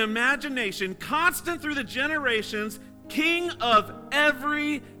 farther than imagination, constant through the generations, King of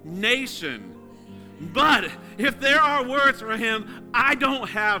every nation. But if there are words for him, I don't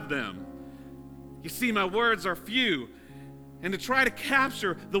have them. You see, my words are few, and to try to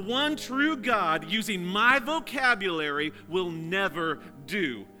capture the one true God using my vocabulary will never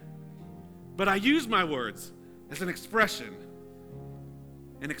do. But I use my words as an expression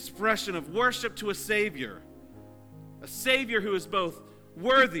of worship to a Savior who is both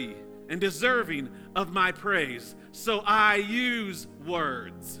worthy and deserving of my praise. So I use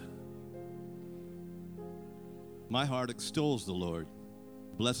words. My heart extols the Lord,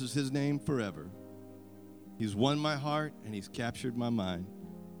 blesses his name forever. He's won my heart and he's captured my mind,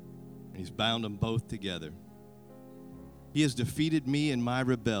 and he's bound them both together. He has defeated me in my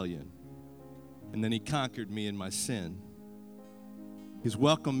rebellion, and then he conquered me in my sin. He's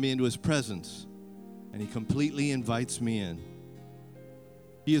welcomed me into his presence, and he completely invites me in.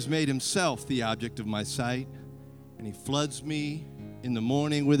 He has made himself the object of my sight, and he floods me in the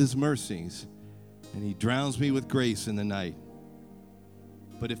morning with his mercies, and he drowns me with grace in the night.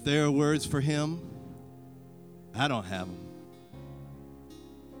 But if there are words for him, I don't have them.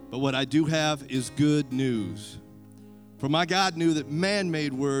 But what I do have is good news. For my God knew that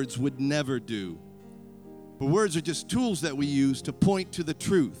man-made words would never do. For words are just tools that we use to point to the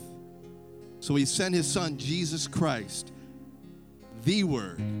truth. So he sent his son, Jesus Christ, the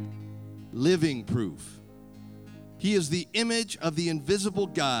Word, living proof. He is the image of the invisible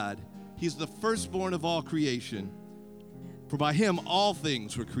God. He's the firstborn of all creation. For by him all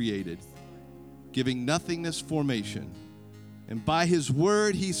things were created, giving nothingness formation. And by his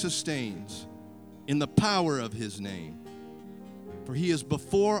word he sustains, in the power of his name. For he is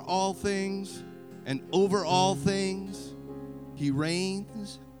before all things, and over all things. He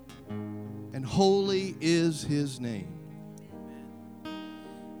reigns, and holy is his name.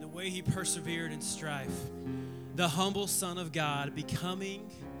 The way he persevered in strife, the humble Son of God becoming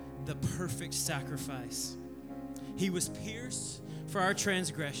the perfect sacrifice. He was pierced for our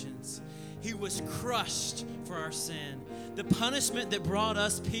transgressions. He was crushed for our sin. The punishment that brought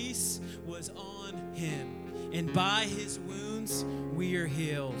us peace was on him. And by his wounds, we are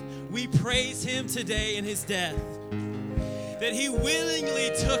healed. We praise him today in his death, that he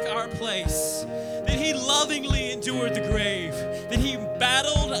willingly took our place, that he lovingly endured the grave, that he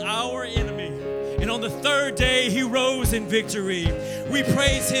battled our enemy. And on the third day, he rose in victory. We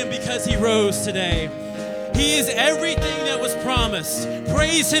praise him because he rose today. He is everything that was promised.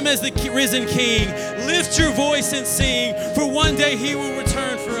 Praise him as the risen King. Lift your voice and sing, for one day he will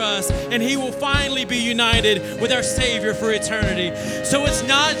return for us, and he will finally be united with our Savior for eternity. So it's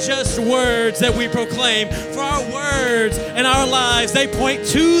not just words that we proclaim, for our words and our lives, they point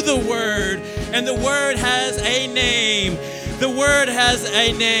to the Word, and the Word has a name. The Word has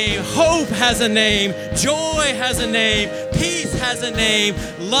a name. Hope has a name. Joy has a name. Peace has a name.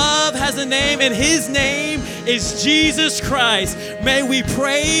 Love has a name. And his name is Jesus Christ. May we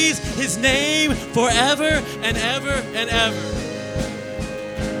praise his name forever and ever and ever.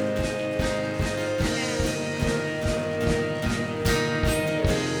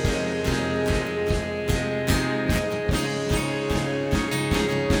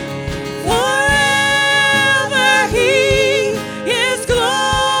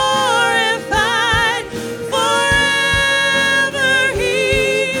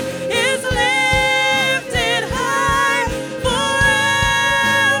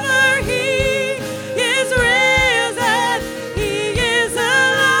 He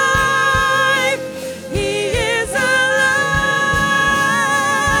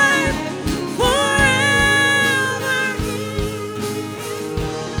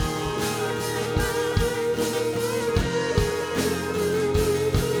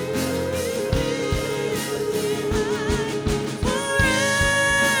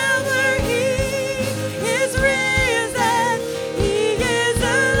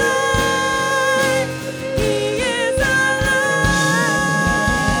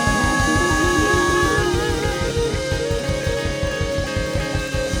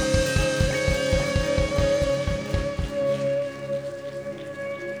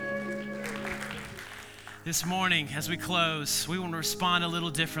This morning, as we close, we want to respond a little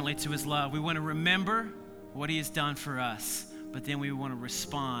differently to his love. We want to remember what he has done for us, but then we want to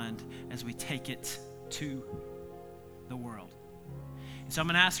respond as we take it to the world. And so I'm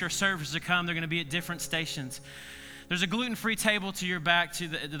going to ask our servers to come. They're going to be at different stations. There's a gluten-free table to your back to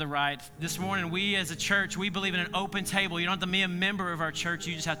the right. This morning, we as a church, we believe in an open table. You don't have to be a member of our church.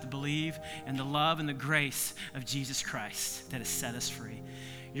 You just have to believe in the love and the grace of Jesus Christ that has set us free.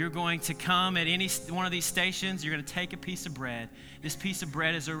 You're going to come at any one of these stations. You're going to take a piece of bread. This piece of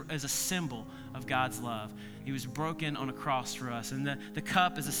bread is a symbol of God's love. He was broken on a cross for us. And the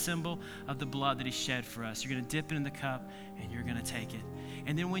cup is a symbol of the blood that he shed for us. You're going to dip it in the cup, and you're going to take it.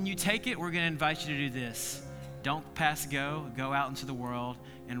 And then when you take it, we're going to invite you to do this. Don't pass go. Go out into the world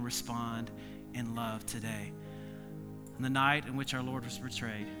and respond in love today. On the night in which our Lord was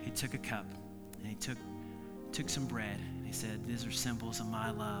betrayed, he took a cup, and he took some bread. He said, these are symbols of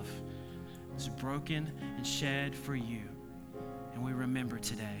my love. It's broken and shed for you. And we remember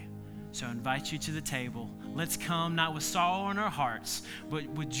today. So I invite you to the table. Let's come not with sorrow in our hearts, but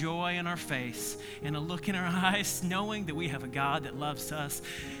with joy in our face and a look in our eyes, knowing that we have a God that loves us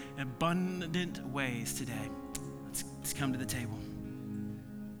in abundant ways today. Let's come to the table.